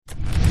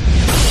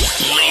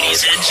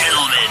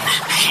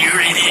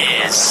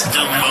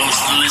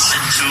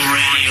go-to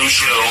radio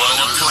show on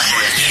the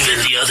planet. Even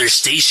the other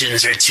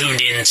stations are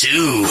tuned in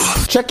too.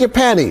 Check your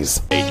panties.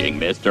 Paging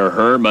Mr.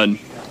 Herman.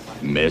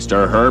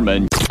 Mr.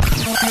 Herman.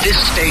 This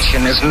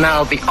station is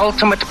now the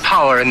ultimate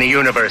power in the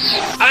universe.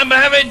 I'm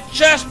having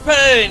chest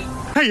pain.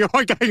 So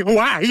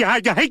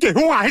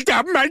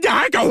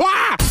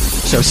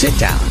sit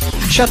down,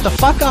 shut the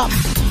fuck up,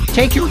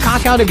 take your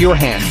cock out of your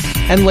hand,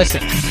 and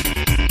listen.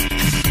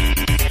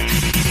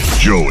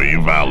 Joey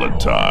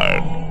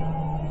Valentine.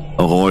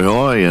 Ahoy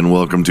hoy, and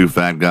welcome to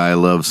Fat Guy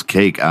Loves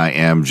Cake. I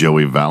am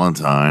Joey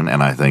Valentine,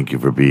 and I thank you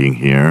for being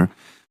here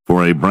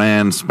for a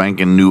brand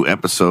spanking new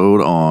episode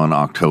on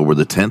October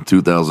the 10th,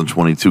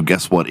 2022.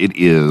 Guess what? It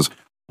is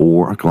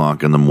 4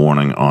 o'clock in the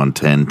morning on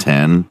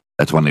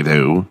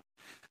 10/10/22.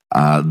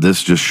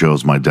 This just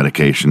shows my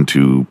dedication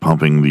to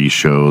pumping these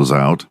shows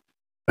out.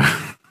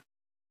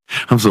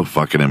 I'm so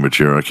fucking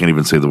immature. I can't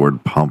even say the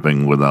word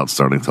pumping without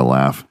starting to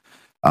laugh.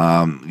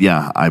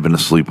 Yeah, I've been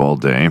asleep all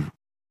day,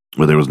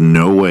 but there was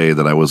no way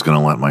that I was going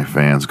to let my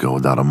fans go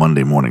without a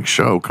Monday morning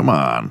show. Come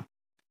on.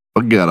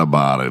 Forget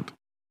about it.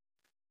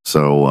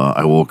 So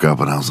I woke up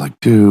and I was like,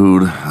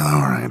 dude,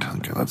 all right,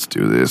 okay, let's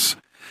do this.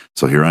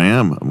 So here I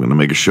am. I'm going to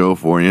make a show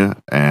for you,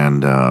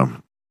 and I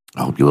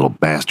hope you little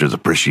bastards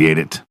appreciate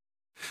it.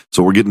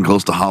 So we're getting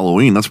close to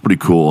Halloween. That's pretty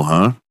cool,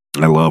 huh?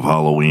 I love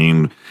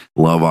Halloween,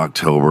 love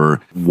October.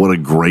 What a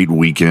great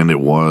weekend it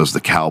was. The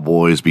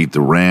Cowboys beat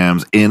the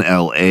Rams in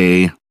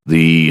L.A.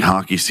 The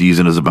hockey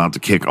season is about to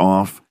kick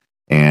off,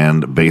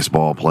 and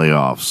baseball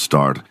playoffs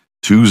start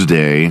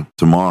Tuesday,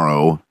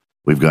 tomorrow.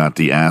 We've got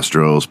the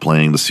Astros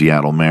playing the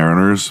Seattle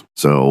Mariners.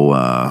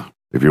 So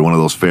if you're one of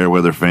those fair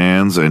weather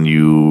fans and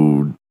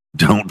you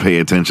don't pay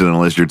attention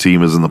unless your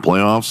team is in the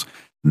playoffs,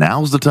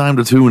 now's the time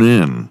to tune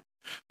in.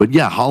 But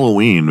yeah,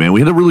 Halloween, man, we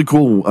had a really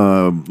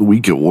cool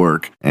week at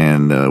work,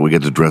 and we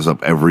get to dress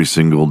up every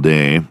single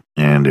day,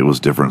 and it was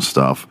different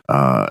stuff.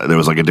 There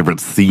was like a different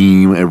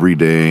theme every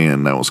day,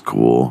 and that was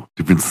cool.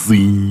 Different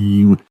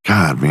theme.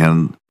 God,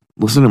 man,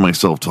 listening to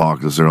myself talk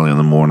this early in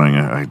the morning,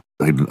 I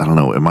don't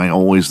know, am I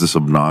always this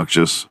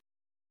obnoxious?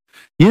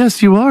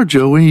 Yes, you are,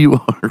 Joey. You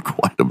are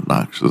quite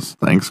obnoxious.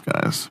 Thanks,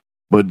 guys.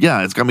 But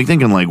yeah, it's got me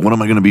thinking, like, what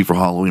am I going to be for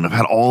Halloween? I've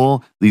had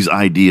all these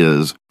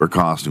ideas for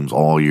costumes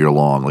all year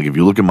long. Like, if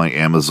you look at my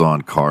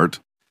Amazon cart,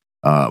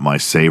 my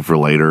save for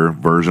later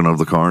version of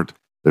the cart,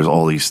 there's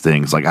all these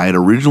things. Like, I had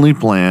originally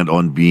planned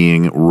on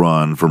being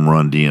Run from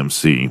Run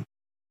DMC.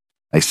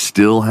 I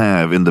still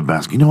have in the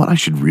basket. You know what? I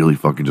should really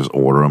fucking just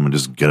order them and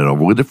just get it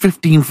over with. They're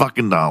 $15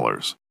 fucking.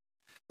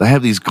 I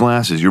have these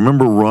glasses. You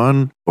remember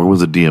Run, or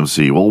was it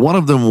DMC? Well, one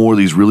of them wore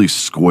these really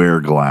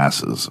square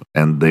glasses,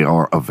 and they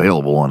are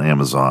available on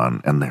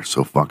Amazon, and they're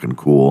so fucking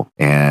cool.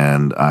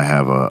 And I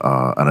have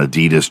an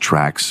Adidas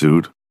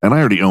tracksuit, and I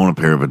already own a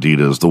pair of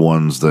Adidas, the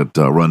ones that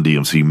Run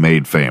DMC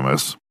made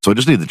famous. So I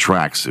just need the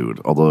tracksuit,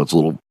 although it's a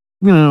little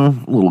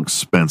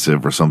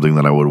expensive for something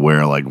that I would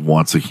wear like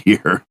once a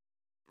year.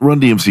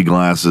 Run DMC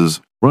glasses,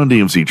 Run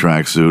DMC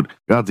tracksuit,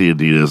 got the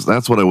Adidas.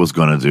 That's what I was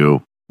going to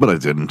do, but I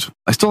didn't.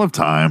 I still have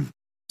time.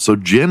 So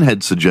Jen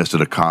had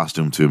suggested a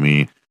costume to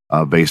me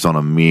based on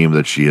a meme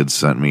that she had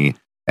sent me,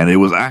 and it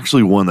was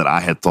actually one that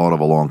I had thought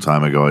of a long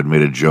time ago. I'd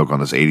made a joke on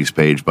this 80s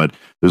page, but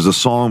there's a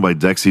song by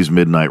Dexy's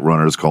Midnight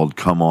Runners called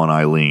Come On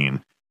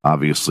Eileen.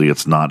 Obviously,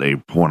 it's not a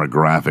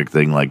pornographic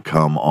thing like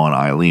Come On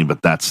Eileen,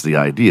 but that's the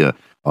idea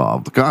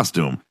of the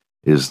costume,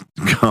 is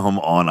Come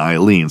On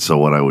Eileen. So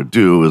what I would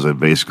do is I'd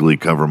basically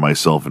cover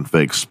myself in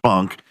fake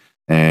spunk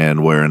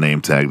and wear a name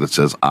tag that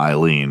says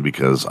Eileen,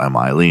 because I'm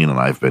Eileen and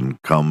I've been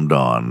cummed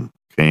on.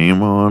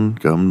 Came on,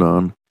 come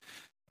on.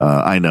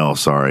 I know,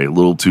 sorry, a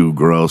little too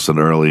gross and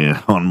early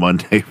on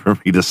Monday for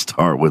me to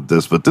start with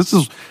this, but this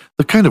is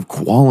the kind of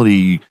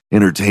quality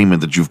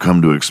entertainment that you've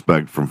come to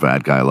expect from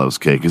Fat Guy Loves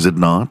Cake, is it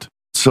not?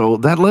 So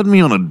that led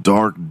me on a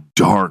dark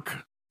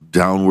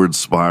downward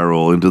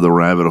spiral into the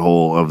rabbit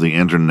hole of the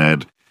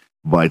internet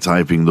by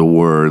typing the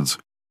words,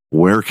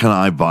 "Where can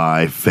I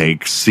buy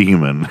fake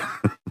semen?"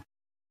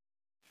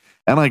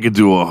 And I could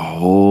do a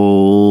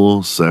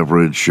whole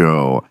separate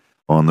show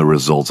on the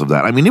results of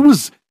that. I mean, it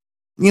was,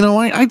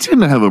 I tend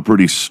to have a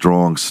pretty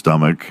strong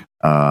stomach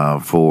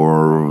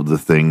for the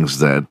things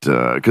that,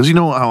 because you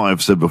know how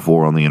I've said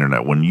before on the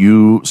internet, when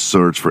you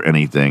search for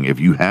anything, if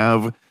you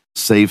have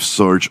safe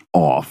search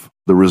off,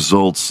 the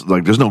results,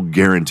 like, there's no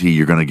guarantee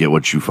you're going to get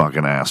what you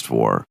fucking asked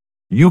for.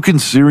 You can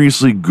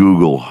seriously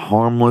Google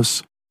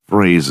harmless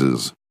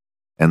phrases,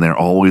 and they're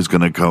always going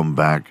to come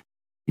back,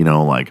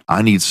 like,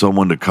 I need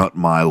someone to cut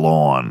my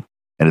lawn,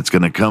 and it's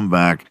going to come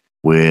back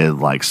with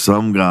like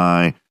some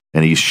guy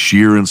and he's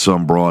shearing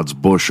some broad's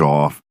bush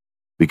off,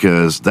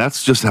 because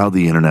that's just how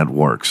the internet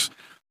works.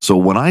 So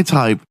when I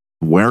type,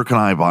 where can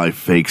I buy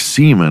fake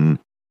semen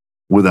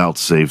without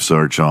safe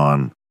search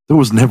on, there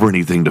was never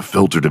anything to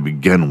filter to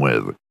begin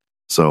with.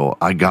 So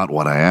I got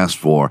what I asked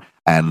for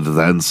and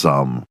then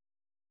some.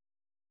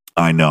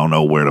 I now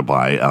know where to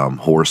buy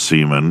horse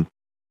semen.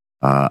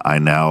 I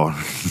now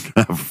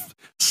have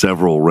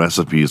several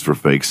recipes for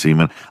fake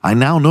semen. I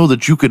now know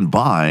that you can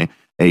buy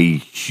a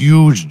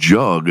huge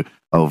jug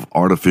of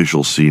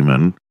artificial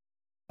semen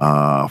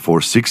for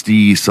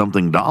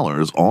 $60-something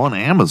on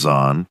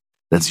Amazon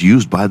that's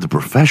used by the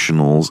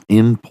professionals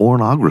in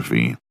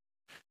pornography.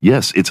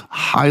 Yes, it's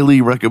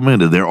highly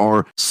recommended. There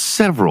are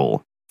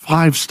several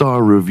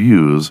 5-star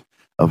reviews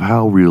of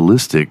how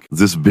realistic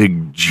this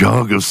big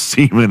jug of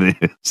semen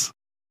is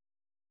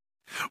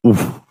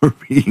for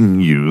being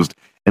used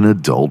in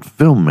adult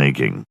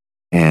filmmaking.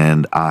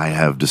 And I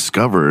have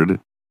discovered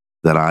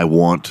that I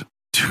want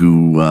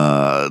to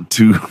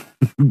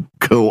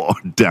go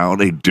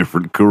down a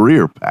different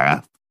career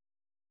path.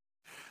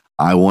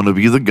 I want to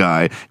be the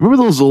guy.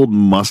 Remember those old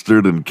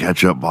mustard and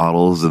ketchup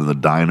bottles in the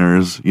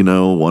diners? You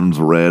know, one's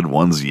red,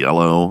 one's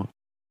yellow.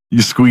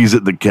 You squeeze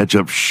it, the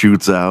ketchup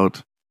shoots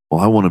out. Well,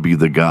 I want to be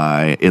the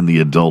guy in the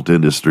adult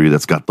industry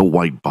that's got the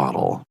white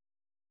bottle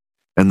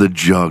and the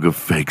jug of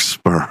fake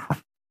sperm.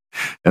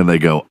 And they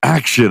go,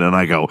 action, and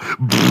I go,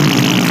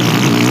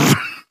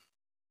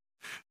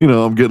 you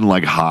know, I'm getting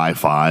like high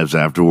fives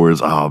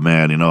afterwards. Oh,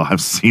 man, you know,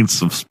 I've seen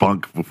some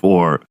spunk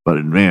before,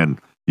 but man,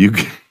 you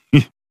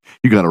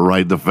got to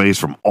ride the face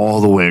from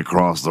all the way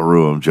across the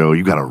room, Joe.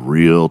 You got a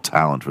real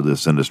talent for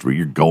this industry.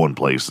 You're going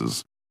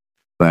places.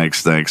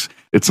 Thanks.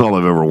 It's all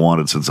I've ever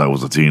wanted since I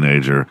was a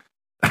teenager.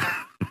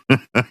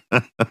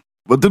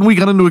 But then we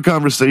got into a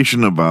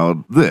conversation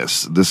about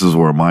this. This is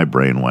where my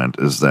brain went,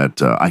 is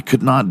that I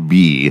could not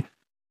be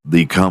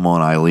the Come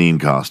On Eileen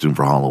costume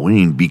for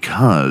Halloween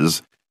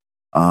because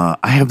I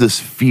have this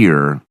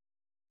fear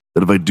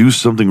that if I do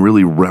something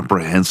really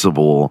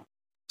reprehensible,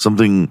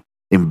 something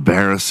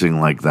embarrassing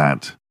like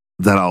that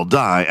I'll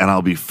die and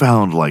I'll be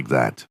found like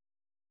that.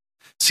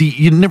 See,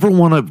 you never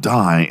want to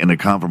die in a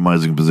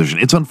compromising position.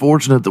 It's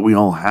unfortunate that we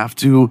all have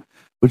to,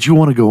 but you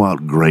want to go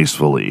out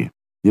gracefully.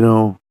 You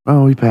know,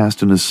 oh, he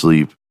passed in his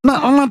sleep.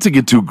 Not to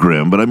get too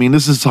grim, but I mean,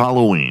 this is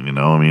Halloween, you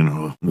know? I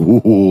mean,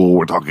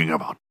 we're talking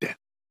about dead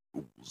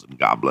ghouls and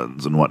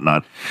goblins and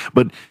whatnot.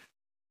 But,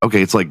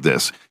 okay, it's like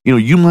this. You know,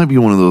 you might be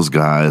one of those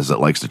guys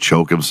that likes to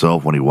choke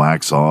himself when he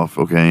whacks off,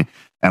 okay?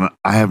 And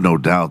I have no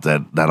doubt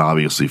that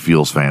obviously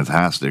feels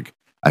fantastic.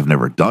 I've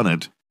never done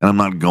it, and I'm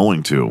not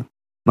going to.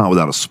 Not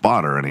without a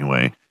spotter,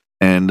 anyway.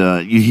 And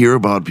you hear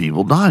about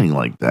people dying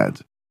like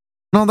that.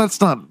 No,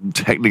 that's not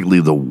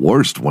technically the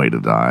worst way to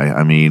die.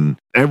 I mean,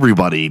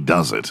 everybody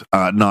does it.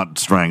 Not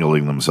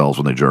strangling themselves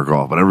when they jerk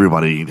off, but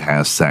everybody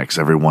has sex.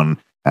 Everyone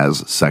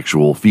has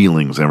sexual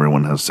feelings.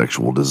 Everyone has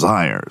sexual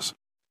desires.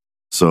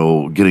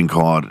 So getting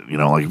caught, you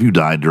know, like if you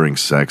died during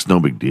sex, no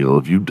big deal.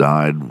 If you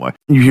died,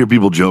 you hear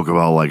people joke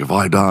about like, if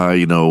I die,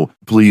 you know,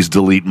 please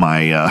delete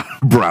my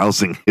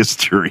browsing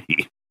history.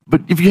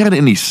 But if you had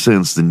any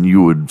sense, then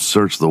you would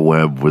search the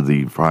web with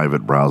the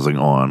private browsing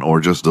on, or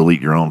just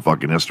delete your own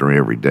fucking history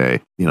every day.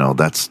 You know,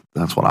 that's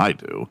what I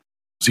do.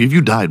 See, if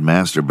you died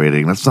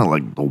masturbating, that's not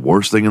like the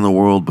worst thing in the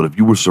world, but if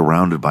you were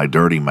surrounded by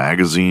dirty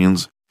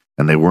magazines,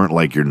 and they weren't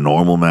like your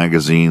normal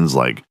magazines,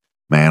 like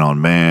Man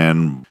on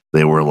Man,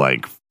 they were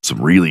like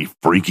some really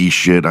freaky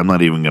shit. I'm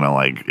not even going to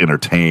like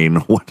entertain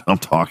what I'm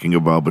talking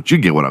about, but you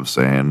get what I'm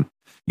saying.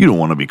 You don't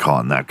want to be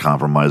caught in that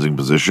compromising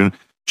position.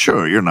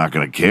 Sure, you're not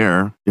going to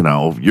care. You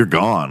know, you're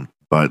gone,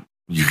 but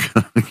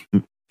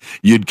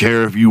you'd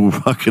care if you were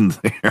fucking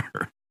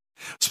there,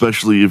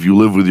 especially if you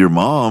live with your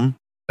mom.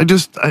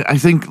 I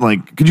think,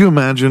 like, could you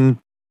imagine,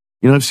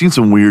 you know, I've seen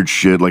some weird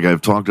shit. Like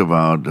I've talked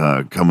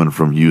about coming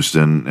from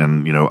Houston,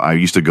 and, you know, I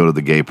used to go to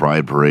the gay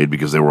pride parade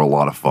because they were a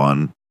lot of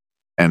fun.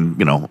 And,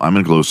 you know, I'm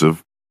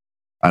inclusive.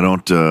 I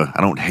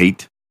don't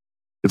hate.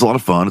 It's a lot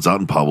of fun. It's out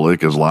in public.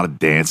 There's a lot of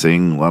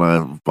dancing, a lot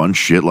of fun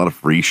shit, a lot of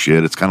free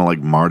shit. It's kind of like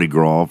Mardi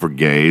Gras for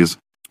gays.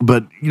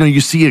 But, you know, you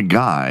see a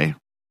guy,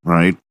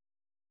 right?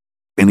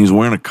 And he's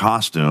wearing a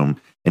costume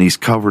and he's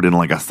covered in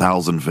like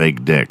 1,000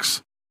 fake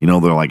dicks. You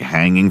know, they're like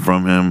hanging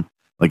from him.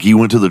 Like he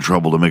went to the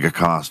trouble to make a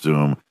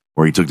costume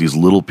where he took these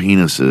little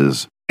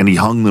penises and he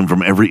hung them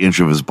from every inch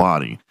of his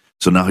body.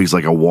 So now he's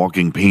like a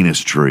walking penis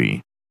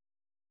tree.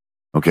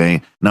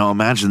 Okay? Now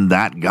imagine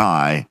that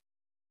guy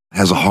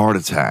has a heart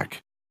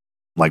attack,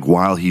 like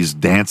while he's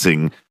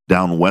dancing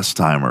down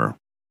Westheimer.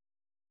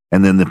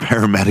 And then the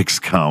paramedics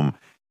come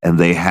and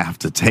they have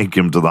to take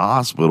him to the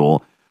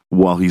hospital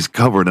while he's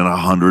covered in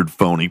 100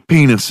 phony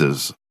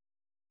penises.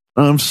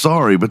 I'm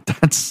sorry, but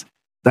that's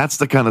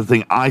the kind of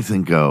thing I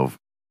think of.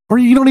 Or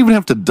you don't even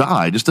have to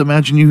die. Just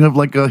imagine you have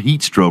like a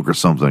heat stroke or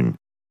something,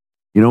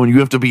 you know, and you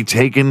have to be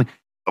taken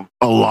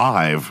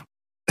alive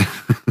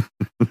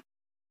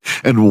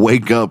and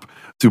wake up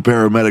to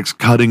paramedics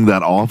cutting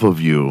that off of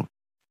you.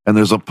 And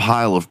there's a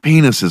pile of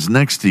penises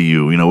next to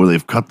you, you know, where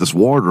they've cut this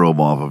wardrobe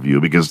off of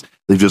you because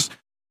they've just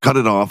cut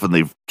it off and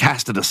they've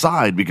cast it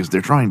aside because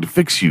they're trying to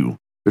fix you.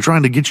 They're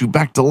trying to get you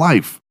back to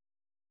life.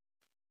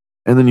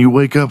 And then you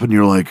wake up and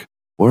you're like,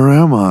 where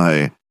am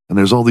I? And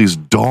there's all these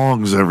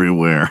dongs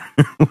everywhere.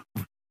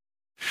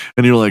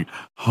 And you're like,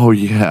 oh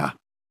yeah,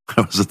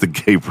 I was at the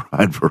gay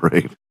pride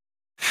parade.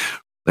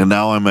 And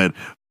now I'm at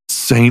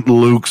St.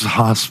 Luke's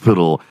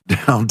Hospital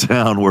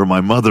downtown where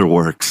my mother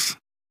works.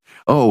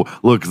 Oh,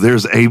 look,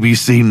 there's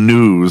ABC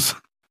News.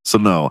 So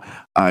no,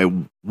 I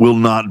will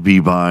not be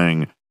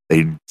buying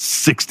a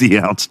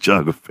 60-ounce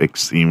jug of fake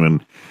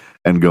semen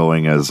and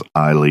going as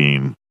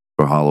Eileen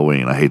for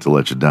Halloween. I hate to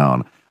let you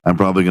down. I'm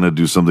probably going to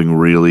do something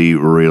really,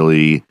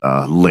 really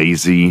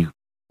lazy.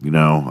 You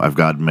know, I've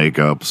got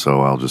makeup,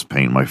 so I'll just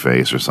paint my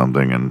face or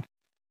something and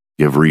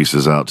give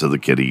Reese's out to the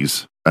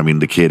kitties. I mean,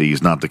 the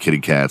kitties, not the kitty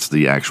cats,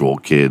 the actual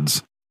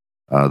kids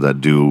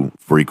that do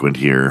frequent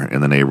here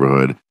in the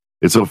neighborhood.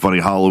 It's so funny.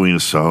 Halloween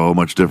is so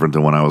much different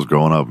than when I was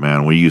growing up,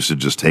 man. We used to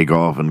just take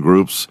off in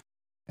groups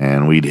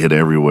and we'd hit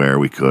everywhere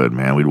we could,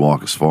 man. We'd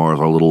walk as far as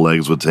our little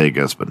legs would take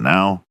us. But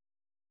now,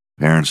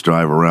 parents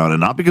drive around, and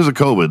not because of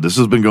COVID. This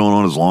has been going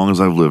on as long as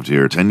I've lived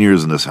here, 10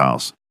 years in this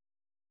house.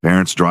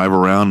 Parents drive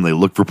around, and they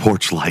look for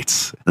porch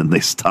lights, and they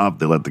stop.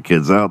 They let the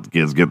kids out. The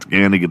kids get the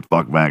candy, get the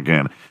fuck back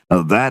in.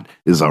 Now, that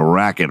is a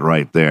racket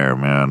right there,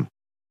 man.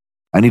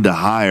 I need to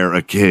hire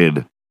a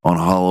kid on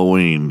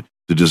Halloween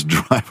to just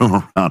drive them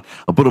around.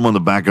 I'll put them on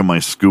the back of my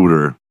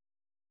scooter.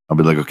 I'll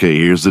be like, okay,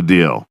 here's the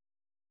deal.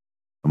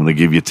 I'm going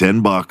to give you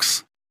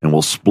 $10, and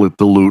we'll split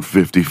the loot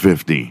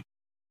 50-50.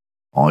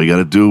 All you got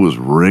to do is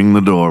ring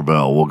the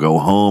doorbell. We'll go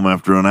home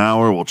after an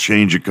hour. We'll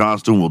change your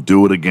costume. We'll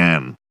do it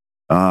again.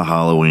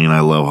 Halloween. I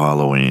love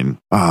Halloween.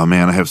 Oh,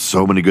 man, I have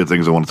so many good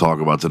things I want to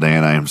talk about today,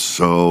 and I am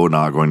so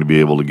not going to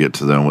be able to get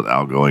to them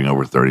without going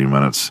over 30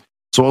 minutes.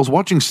 So I was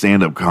watching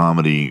stand-up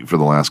comedy for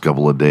the last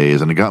couple of days,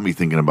 and it got me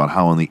thinking about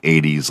how in the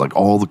 80s, like,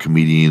 all the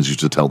comedians used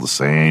to tell the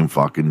same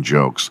fucking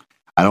jokes.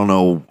 I don't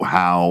know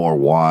how or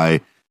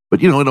why,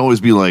 but, you know, it'd always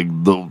be like,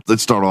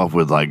 let's start off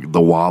with, like, the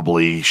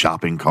wobbly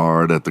shopping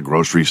cart at the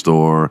grocery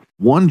store.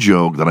 One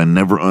joke that I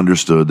never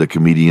understood that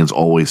comedians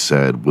always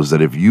said was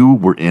that if you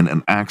were in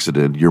an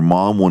accident, your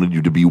mom wanted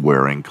you to be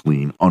wearing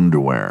clean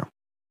underwear.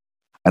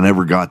 I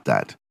never got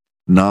that.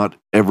 Not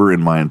ever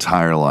in my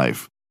entire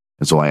life.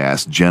 And so I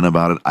asked Jen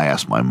about it. I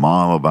asked my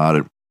mom about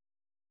it.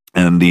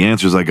 And the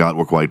answers I got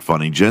were quite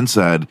funny. Jen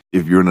said,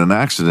 if you're in an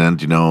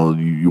accident, you know,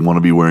 you want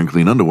to be wearing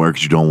clean underwear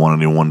because you don't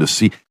want anyone to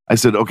see. I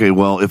said, okay,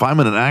 well, if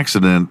I'm in an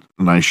accident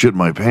and I shit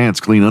my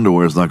pants, clean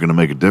underwear is not going to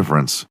make a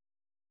difference.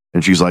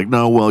 And she's like,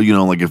 no, well, you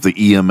know, like if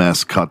the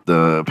EMS cut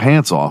the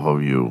pants off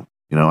of you,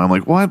 you know, I'm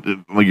like, what?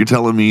 Like, you're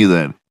telling me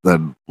that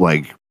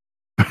like,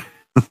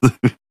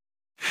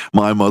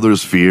 my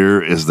mother's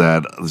fear is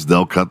that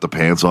they'll cut the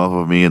pants off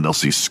of me and they'll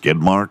see skid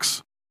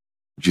marks.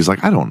 She's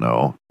like, I don't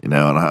know, you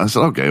know. And I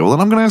said, okay, well,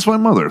 then I'm going to ask my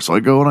mother. So I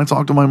go and I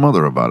talk to my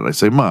mother about it. I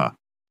say, Ma,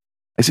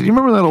 I said, you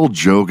remember that old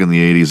joke in the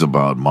 80s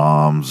about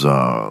moms,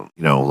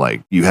 you know,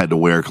 like you had to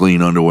wear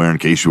clean underwear in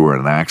case you were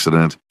in an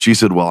accident? She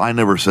said, well, I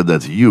never said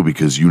that to you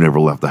because you never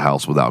left the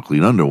house without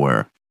clean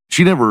underwear.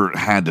 She never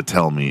had to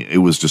tell me. It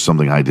was just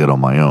something I did on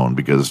my own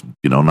because,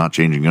 you know, not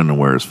changing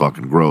underwear is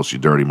fucking gross, you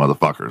dirty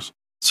motherfuckers.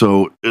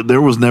 So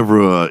there was never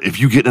a, if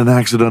you get in an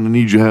accident, I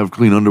need you to have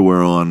clean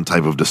underwear on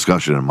type of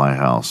discussion in my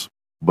house.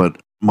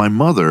 But my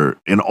mother,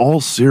 in all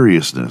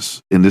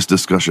seriousness, in this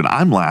discussion,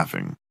 I'm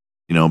laughing,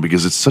 you know,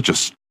 because it's such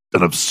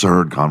an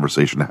absurd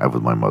conversation to have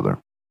with my mother.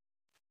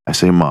 I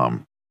say,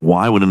 Mom,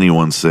 why would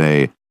anyone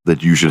say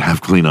that you should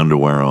have clean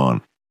underwear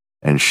on?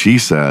 And she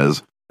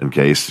says, in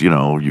case, you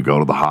know, you go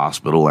to the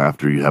hospital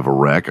after you have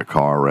a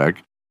car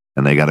wreck,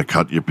 and they got to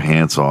cut your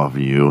pants off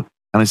of you.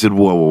 And I said,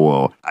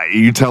 whoa. Are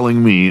you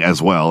telling me,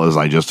 as well as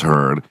I just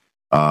heard,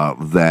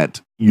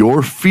 that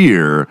your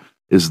fear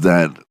is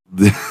that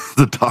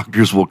the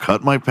doctors will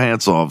cut my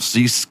pants off,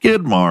 see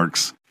skid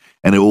marks,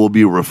 and it will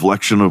be a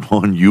reflection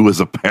upon you as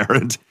a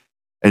parent?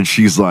 And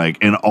she's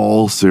like, in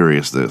all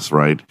seriousness,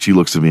 right? She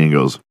looks at me and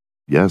goes,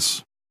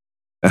 yes.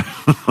 And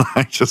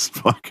I just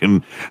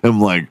fucking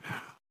am like,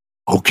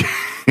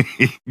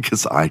 okay,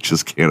 because I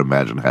just can't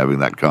imagine having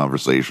that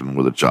conversation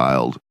with a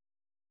child.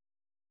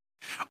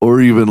 Or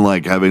even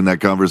like having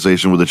that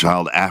conversation with a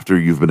child after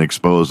you've been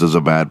exposed as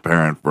a bad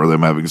parent for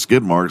them having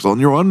skid marks on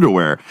your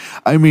underwear.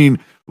 I mean,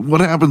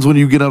 what happens when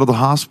you get out of the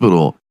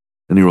hospital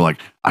and you're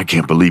like, I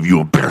can't believe you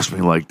embarrassed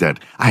me like that.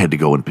 I had to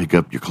go and pick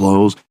up your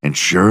clothes, and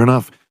sure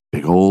enough,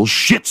 big old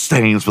shit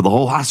stains for the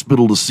whole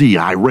hospital to see.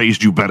 I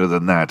raised you better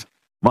than that.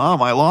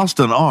 Mom, I lost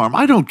an arm.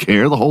 I don't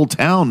care. The whole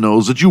town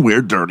knows that you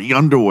wear dirty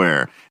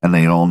underwear, and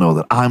they all know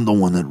that I'm the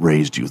one that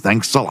raised you.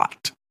 Thanks a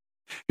lot.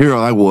 Here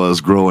I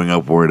was growing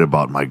up worried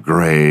about my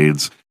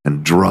grades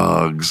and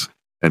drugs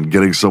and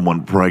getting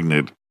someone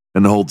pregnant.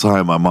 And the whole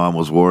time my mom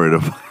was worried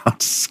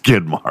about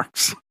skid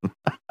marks.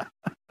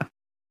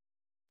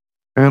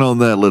 And on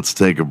that, let's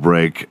take a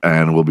break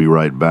and we'll be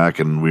right back.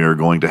 And we are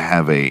going to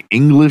have a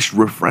English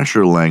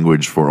refresher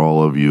language for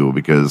all of you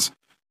because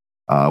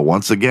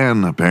once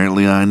again,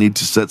 apparently I need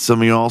to set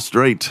some of y'all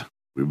straight.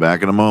 We'll be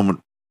back in a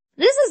moment.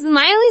 This is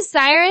Miley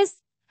Cyrus,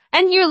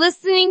 and you're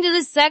listening to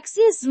the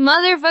sexiest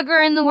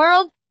motherfucker in the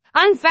world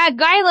on Fat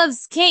Guy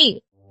Loves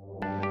Kate.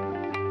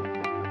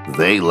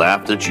 They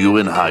laughed at you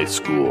in high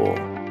school.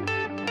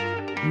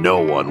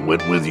 No one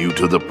went with you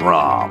to the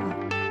prom.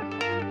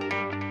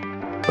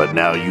 But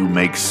now you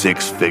make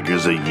 6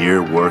 figures a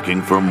year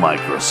working for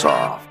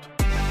Microsoft.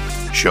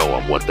 Show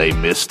them what they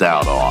missed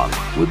out on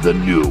with the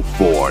new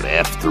Ford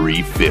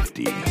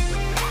F-350.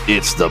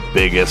 It's the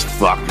biggest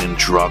fucking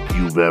truck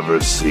you've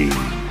ever seen.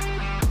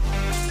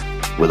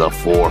 with a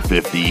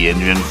 450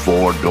 engine,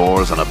 4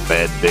 doors, and a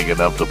bed big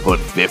enough to put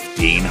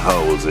 15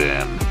 hoes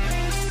in.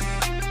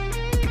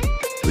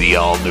 The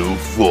all-new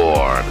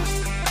Ford.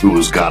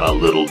 Who's got a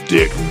little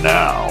dick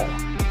now?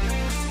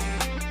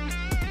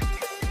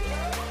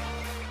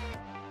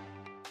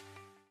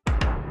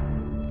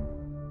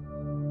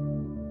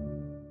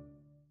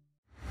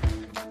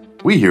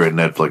 We here at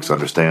Netflix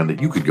understand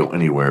that you could go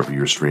anywhere for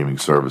your streaming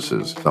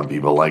services. Some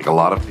people like a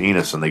lot of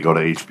penis and they go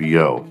to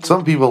HBO.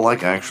 Some people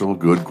like actual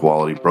good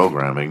quality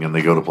programming and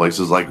they go to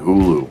places like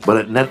Hulu. But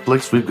at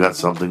Netflix, we've got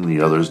something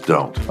the others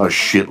don't. A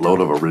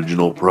shitload of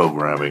original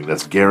programming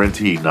that's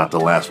guaranteed not to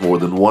last more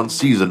than 1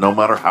 season, no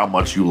matter how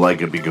much you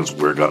like it, because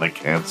we're gonna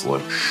cancel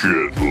it.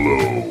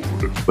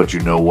 Shitload. But you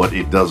know what?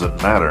 It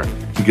doesn't matter.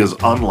 Because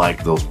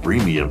unlike those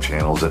premium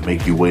channels that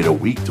make you wait a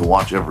week to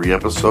watch every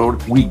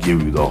episode, we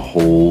give you the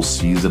whole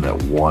season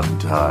at one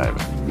time.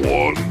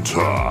 One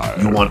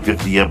time. You want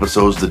 50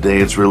 episodes the day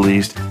it's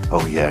released?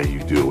 Oh yeah,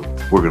 you do.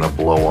 We're gonna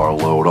blow our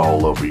load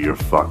all over your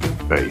fucking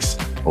face.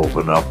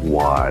 Open up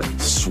wide.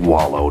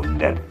 Swallow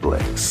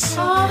Netflix.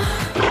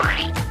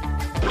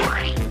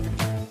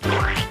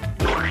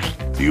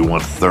 Do you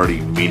want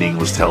 30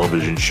 meaningless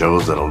television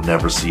shows that'll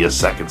never see a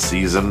second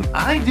season?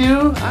 I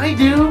do.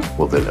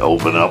 Well then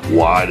open up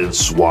wide and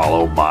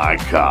swallow my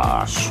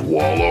cock.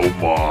 Swallow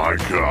my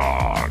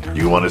cock. Do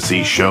you want to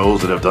see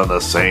shows that have done the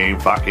same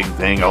fucking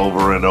thing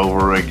over and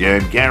over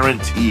again?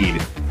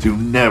 Guaranteed to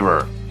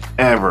never,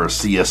 ever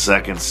see a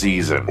second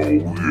season. Oh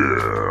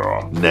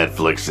yeah.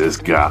 Netflix has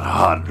got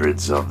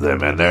hundreds of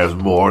them and there's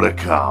more to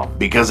come.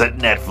 Because at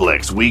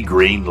Netflix, we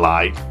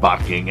greenlight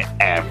fucking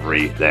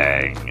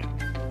everything.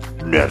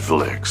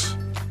 Netflix,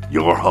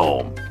 your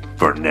home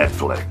for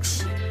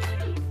Netflix.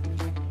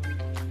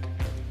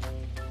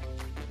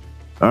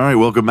 All right,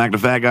 welcome back to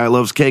Fat Guy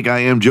Loves Cake. I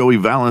am Joey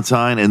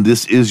Valentine, and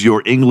this is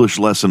your English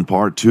lesson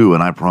part 2,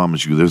 and I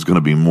promise you there's going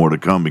to be more to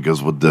come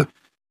because with the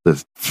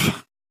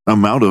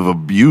amount of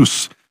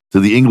abuse to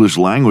the English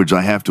language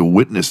I have to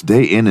witness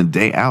day in and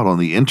day out on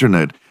the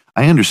internet,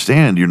 I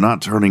understand you're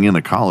not turning in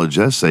a college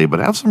essay, but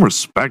have some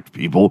respect,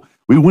 people.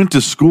 We went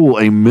to school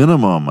a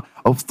minimum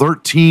of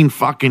 13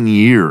 fucking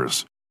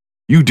years.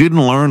 You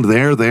didn't learn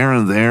there,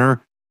 and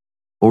there,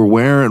 or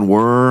where and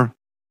were,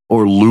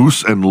 or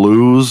loose and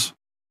lose.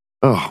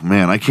 Oh,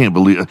 man, I can't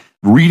believe it.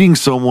 Reading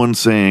someone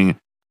saying,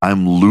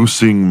 I'm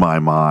losing my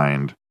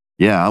mind.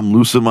 Yeah, I'm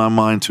losing my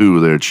mind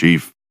too there,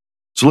 Chief.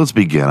 So let's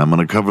begin. I'm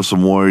going to cover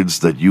some words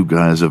that you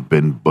guys have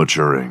been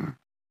butchering.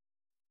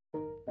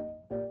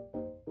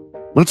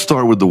 Let's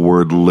start with the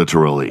word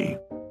literally.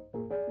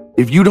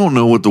 If you don't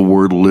know what the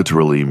word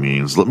literally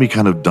means, let me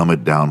kind of dumb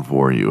it down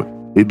for you.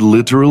 It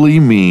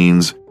literally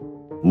means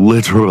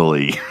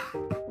literally.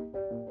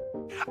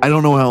 I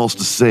don't know how else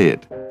to say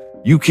it.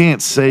 You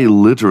can't say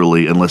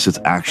literally unless it's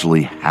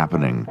actually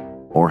happening,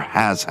 or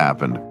has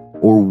happened,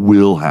 or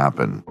will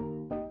happen.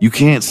 You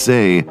can't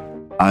say,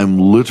 I'm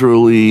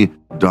literally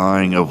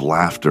dying of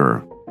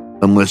laughter,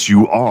 unless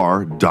you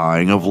are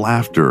dying of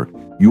laughter.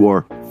 You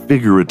are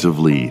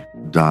figuratively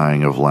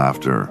dying of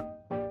laughter.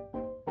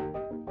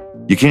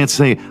 You can't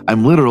say,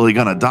 I'm literally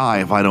gonna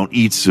die if I don't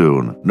eat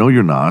soon. No,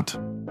 you're not.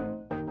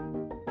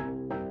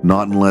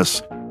 Not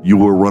unless you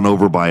were run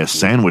over by a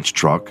sandwich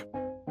truck,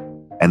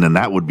 and then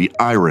that would be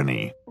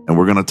irony. And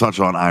we're gonna touch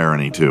on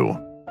irony too.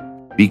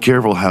 Be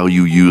careful how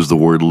you use the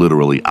word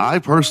literally. I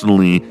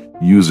personally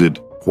use it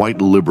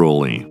quite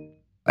liberally.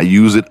 I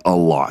use it a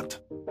lot.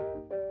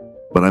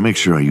 But I make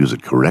sure I use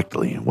it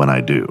correctly when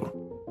I do.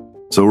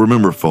 So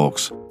remember,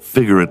 folks,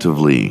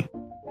 figuratively.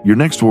 Your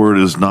next word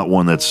is not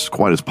one that's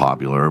quite as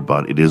popular,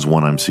 but it is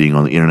one I'm seeing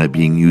on the internet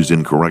being used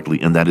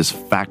incorrectly, and that is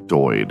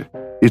factoid.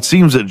 It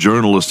seems that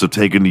journalists have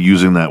taken to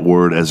using that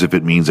word as if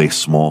it means a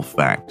small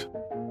fact.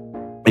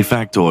 A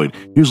factoid.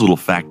 Here's a little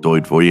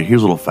factoid for you.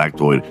 Here's a little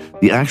factoid.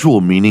 The actual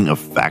meaning of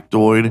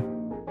factoid,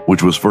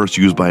 which was first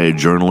used by a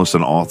journalist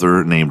and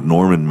author named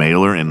Norman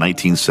Mailer in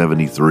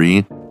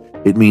 1973,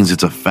 it means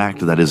it's a fact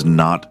that is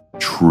not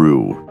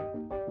true.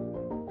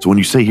 So when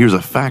you say here's a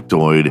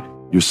factoid,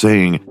 you're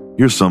saying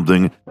here's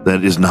something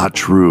that is not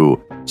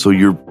true. So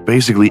you're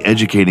basically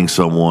educating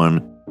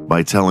someone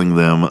by telling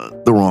them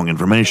the wrong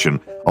information,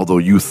 although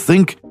you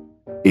think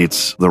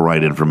it's the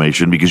right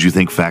information because you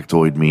think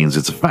factoid means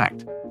it's a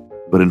fact.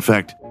 But in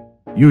fact,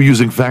 you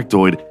using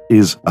factoid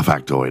is a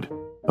factoid.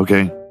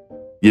 Okay?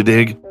 You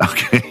dig?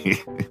 Okay.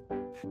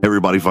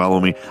 Everybody follow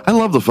me? I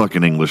love the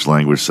fucking English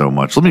language so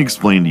much. Let me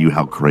explain to you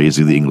how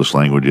crazy the English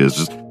language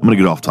is. I'm going to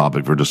get off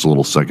topic for just a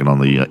little second on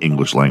the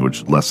English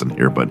language lesson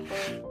here, but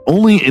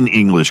only in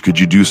English could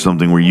you do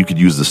something where you could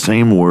use the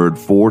same word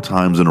 4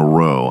 times in a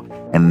row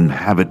and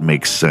have it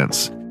make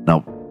sense.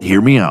 Now,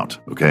 hear me out,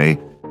 okay?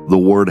 The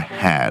word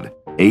had,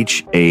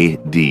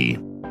 H-A-D.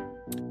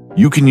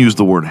 You can use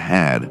the word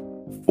had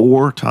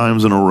 4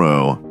 times in a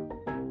row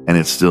and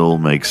it still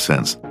makes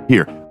sense.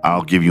 Here,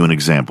 I'll give you an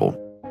example.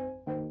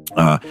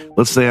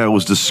 Let's say I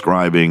was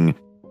describing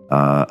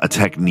a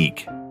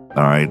technique,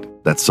 all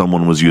right, that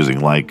someone was using,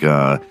 like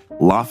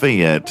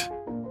Lafayette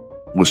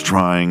was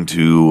trying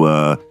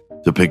to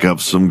pick up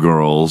some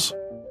girls,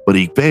 but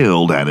he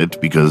failed at it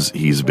because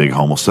he's a big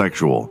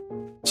homosexual.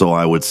 So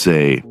I would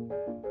say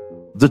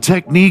the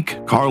technique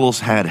Carlos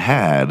had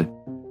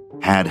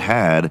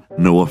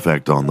no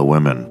effect on the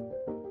women.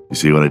 You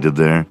see what I did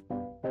there?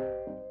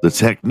 The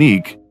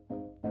technique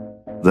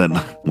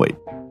that... Wait.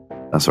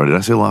 I'm sorry, did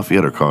I say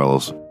Lafayette or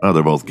Carlos? Oh,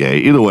 they're both gay.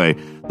 Either way,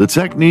 the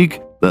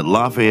technique that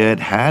Lafayette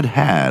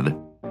had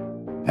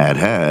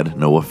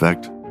no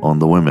effect on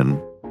the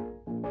women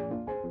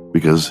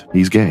because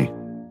he's gay.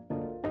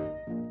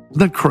 Isn't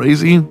that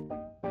crazy?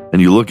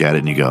 And you look at it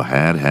and you go,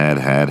 had.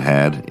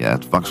 Yeah,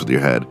 it fucks with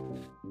your head.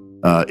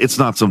 It's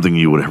not something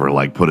you would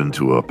ever put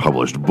into a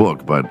published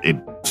book, but it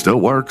still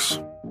works.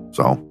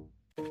 So,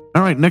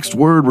 all right, next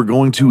word we're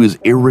going to is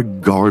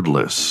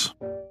irregardless.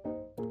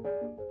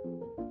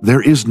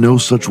 There is no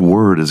such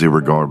word as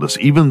irregardless,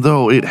 even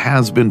though it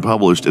has been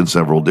published in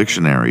several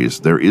dictionaries.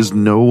 There is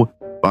no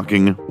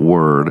fucking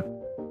word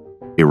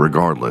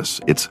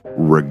irregardless. It's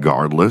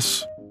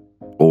regardless,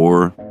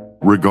 or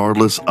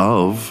regardless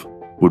of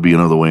would be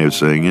another way of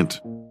saying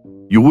it.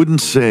 You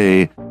wouldn't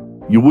say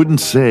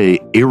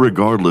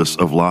irregardless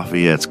of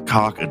Lafayette's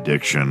cock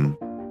addiction,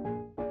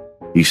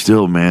 he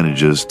still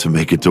manages to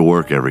make it to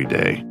work every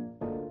day.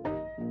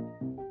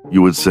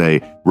 You would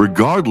say,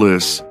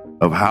 regardless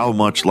of how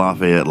much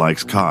Lafayette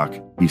likes cock,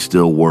 he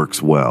still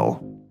works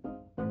well.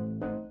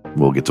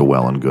 We'll get to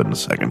well and good in a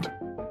second.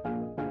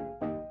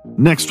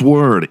 Next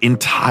word,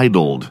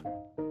 entitled.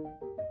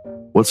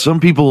 What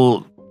some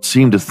people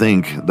seem to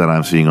think that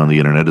I'm seeing on the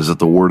internet is that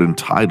the word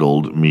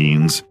entitled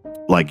means,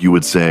 like you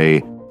would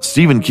say,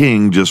 Stephen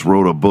King just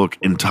wrote a book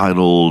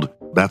entitled,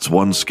 That's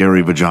One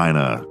Scary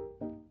Vagina.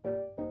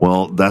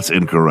 Well, that's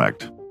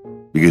incorrect,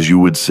 because you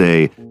would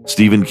say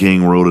Stephen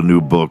King wrote a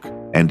new book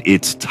and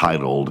it's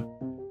titled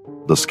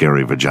The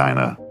Scary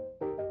Vagina.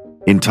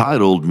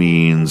 Entitled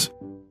means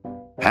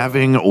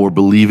having or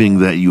believing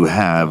that you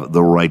have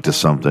the right to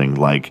something,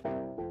 like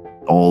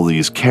all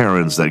these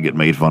Karens that get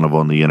made fun of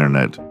on the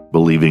internet,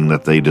 believing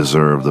that they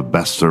deserve the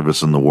best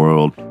service in the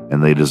world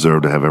and they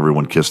deserve to have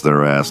everyone kiss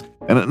their ass.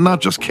 And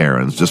not just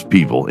Karens, just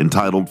people,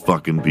 entitled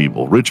fucking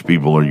people. Rich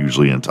people are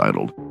usually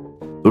entitled.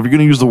 So if you're going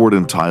to use the word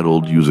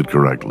entitled, use it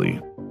correctly.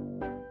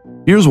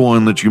 Here's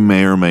one that you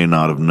may or may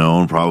not have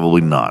known,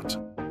 probably not.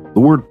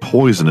 The word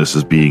poisonous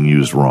is being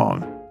used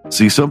wrong.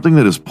 See, something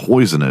that is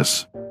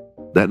poisonous,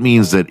 that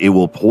means that it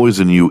will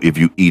poison you if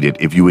you eat it,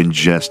 if you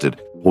ingest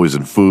it.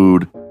 Poison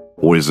food,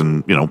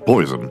 poison.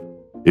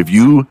 If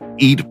you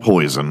eat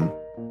poison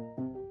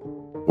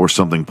or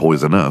something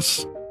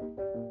poisonous,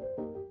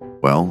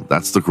 well,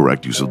 that's the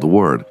correct use of the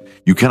word.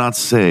 You cannot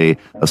say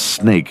a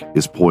snake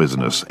is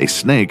poisonous. A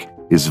snake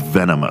is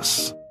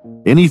venomous.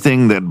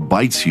 Anything that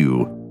bites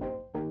you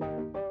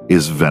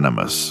is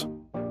venomous.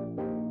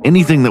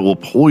 Anything that will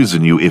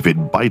poison you if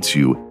it bites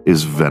you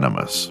is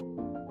venomous.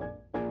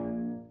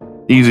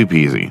 Easy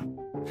peasy.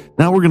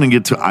 Now we're going to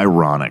get to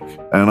ironic.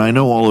 And I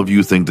know all of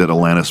you think that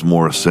Alanis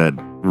Morissette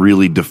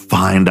really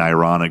defined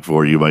ironic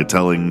for you by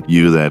telling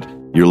you that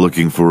you're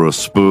looking for a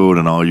spoon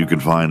and all you can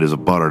find is a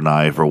butter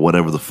knife or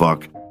whatever the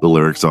fuck the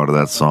lyrics are to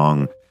that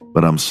song.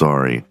 But I'm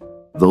sorry.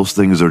 Those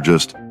things are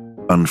just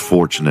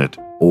unfortunate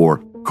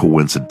or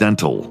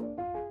coincidental.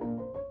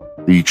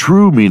 The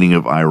true meaning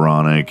of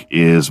ironic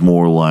is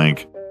more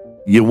like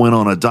you went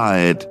on a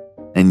diet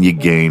and you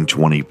gained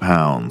 20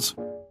 pounds.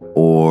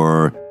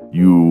 Or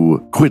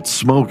you quit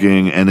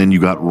smoking and then you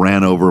got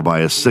ran over by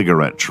a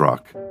cigarette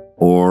truck.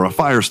 Or a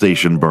fire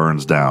station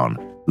burns down.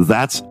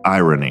 That's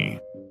irony.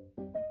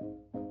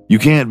 You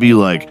can't be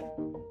like,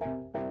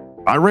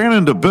 I ran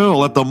into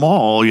Bill at the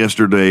mall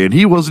yesterday and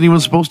he wasn't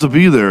even supposed to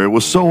be there. It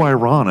was so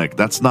ironic.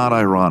 That's not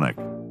ironic.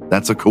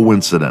 That's a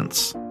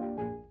coincidence.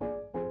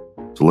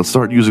 So let's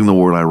start using the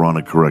word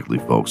ironic correctly,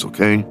 folks,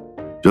 okay?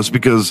 Just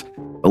because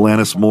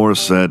Alanis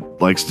Morissette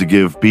likes to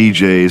give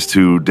PJs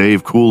to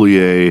Dave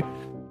Coulier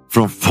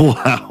from Full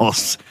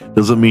House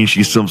doesn't mean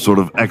she's some sort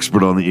of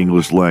expert on the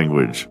English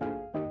language.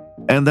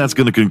 And that's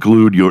going to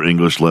conclude your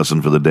English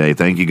lesson for the day.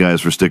 Thank you guys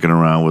for sticking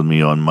around with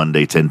me on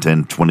Monday,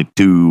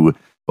 10/10/22.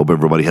 Hope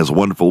everybody has a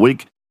wonderful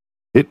week.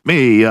 Hit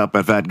me up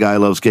at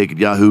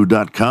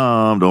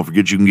fatguylovescake@yahoo.com. Don't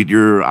forget you can get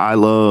your I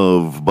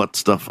love butt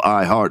stuff,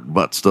 I heart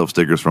butt stuff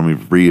stickers from me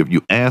for free if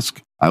you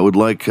ask. I would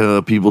like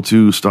people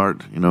to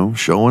start,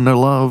 showing their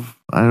love.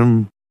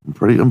 I'm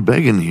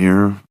begging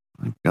here.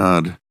 Thank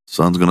God.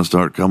 Sun's going to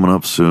start coming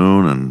up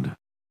soon, and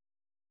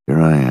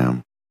here I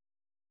am,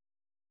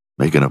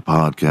 making a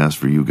podcast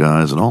for you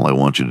guys, and all I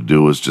want you to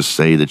do is just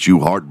say that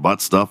you heart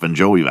butt stuff and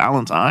Joey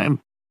Valentine.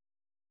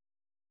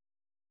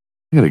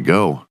 I gotta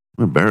go.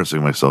 I'm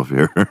embarrassing myself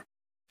here.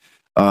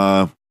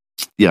 Yeah.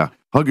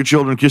 Hug your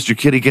children, kiss your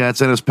kitty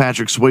cats, and as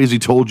Patrick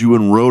Swayze told you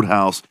in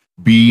Roadhouse,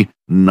 be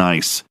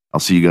nice. I'll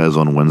see you guys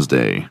on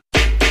Wednesday.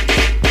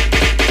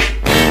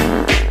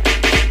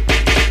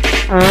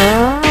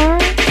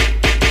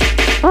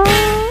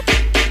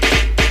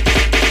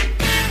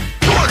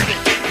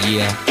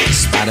 Yeah,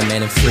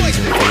 Spider-Man and Freeze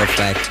in full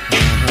effect.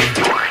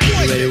 You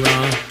ready,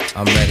 Ron?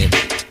 I'm ready.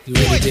 You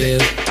ready,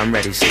 Dave? I'm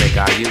ready, Slick.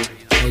 Are you?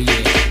 Oh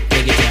yeah,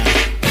 take it down.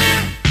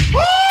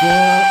 Girl,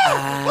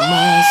 I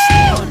must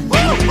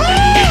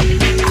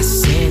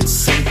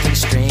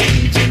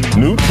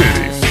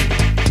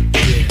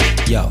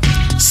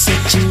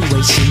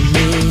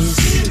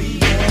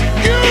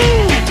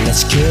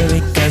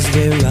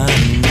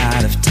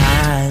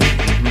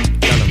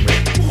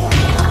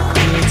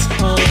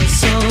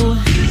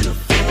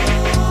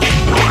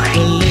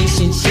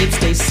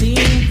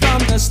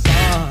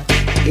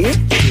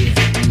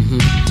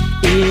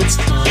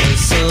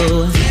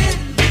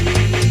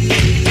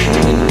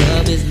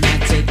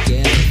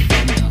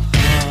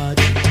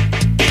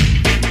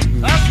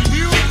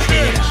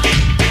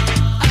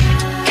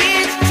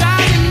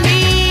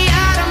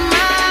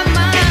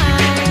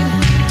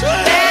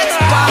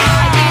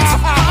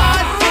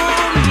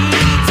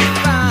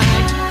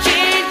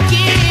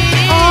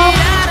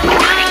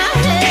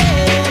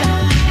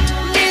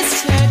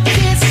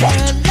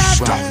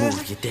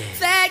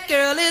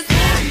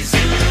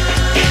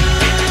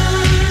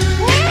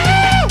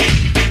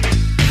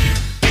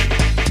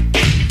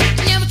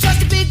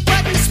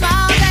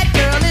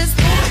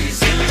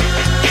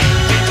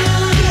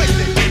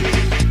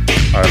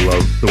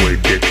the way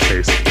dick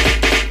tastes.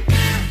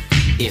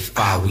 If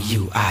I were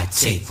you, I'd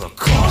take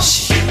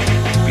precaution.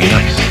 Be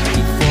nice.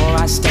 Before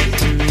I step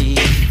to meet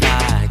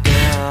my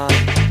girl,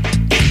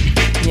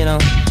 you know,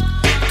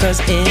 'cause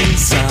in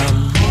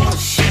some you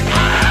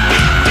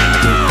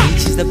think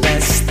she's the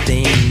best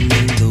thing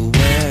in the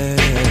world.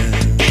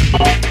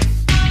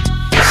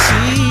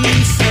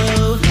 She's so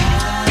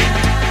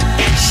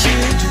fly,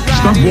 she'll drive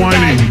Stop you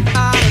whining. right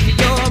out of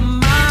your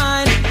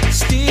mind,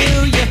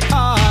 steal your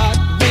heart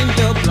when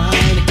you're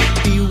blind.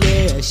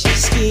 Beware,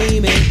 she's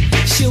scheming.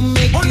 She'll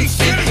make you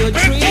think you're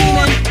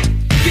dreaming.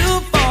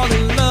 You'll fall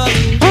in love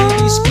and you'll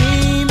be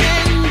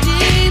screaming,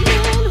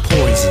 demon.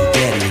 Poison,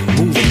 deadly,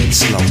 moving it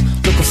slow.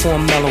 Looking for a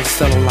mellow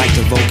fellow like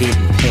the vote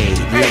getting paid.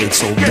 Laid,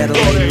 so better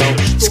lay low.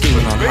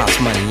 Scheming on house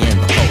money and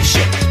the whole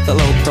shit. The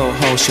low pro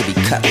hoe should be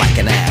cut like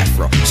an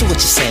afro. So what you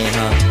saying,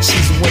 huh?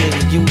 She's a winner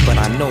to you, but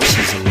I know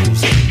she's a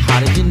loser. How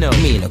did you know?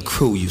 Me and the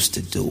crew used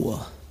to do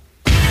her.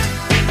 Be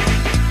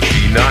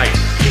nice.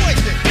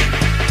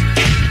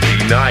 Be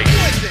nice.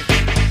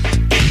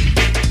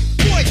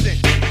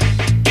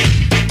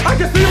 I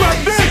can see my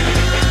dick!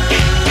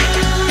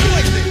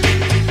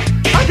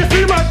 I can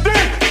see my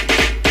dick!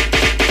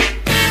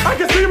 I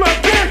can see my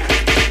dick!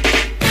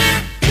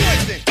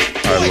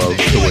 I love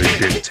the way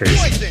dick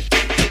tastes.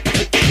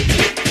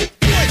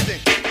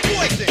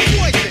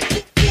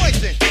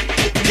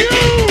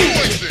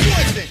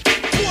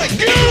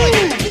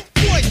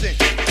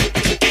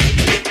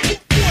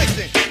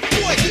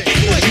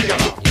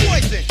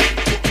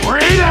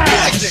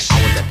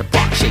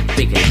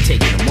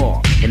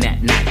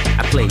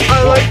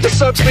 I like to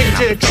suck big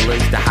dicks.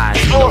 The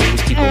highs and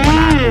lows, keep one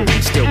eye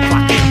open, still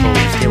clocking the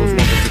hoes. There was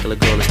one particular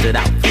girl that stood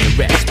out from the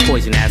rest.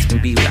 Poison as can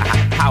be with a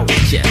high power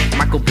chest.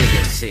 Michael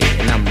Bivins here,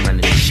 and I'm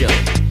running the show.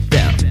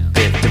 Bell,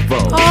 Biv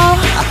DeVoe.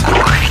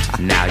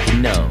 Now you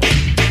know.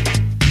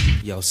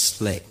 Yo,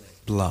 slick,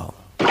 blow.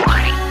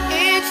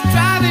 It's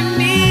driving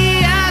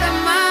me out of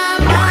my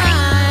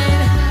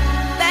mind.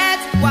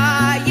 That's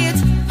why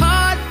it's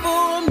hard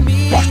for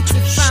me to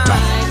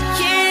find.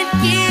 Can't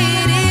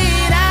get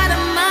it out of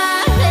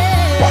my head.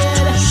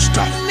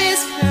 Miss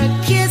her,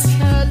 kiss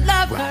her,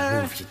 love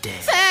her.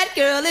 That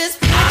girl is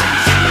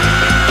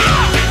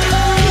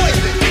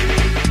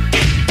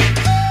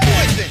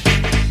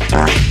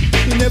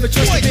you never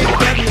trust a big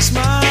bad in a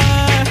smile.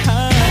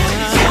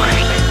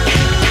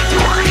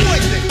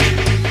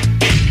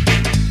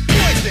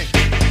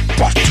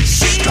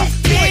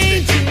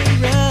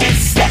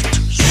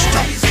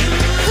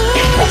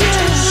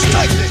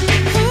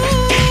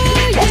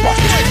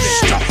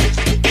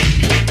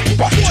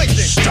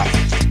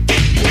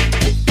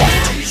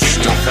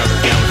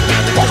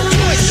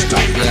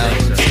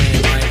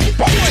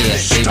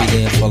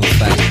 Full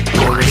effect.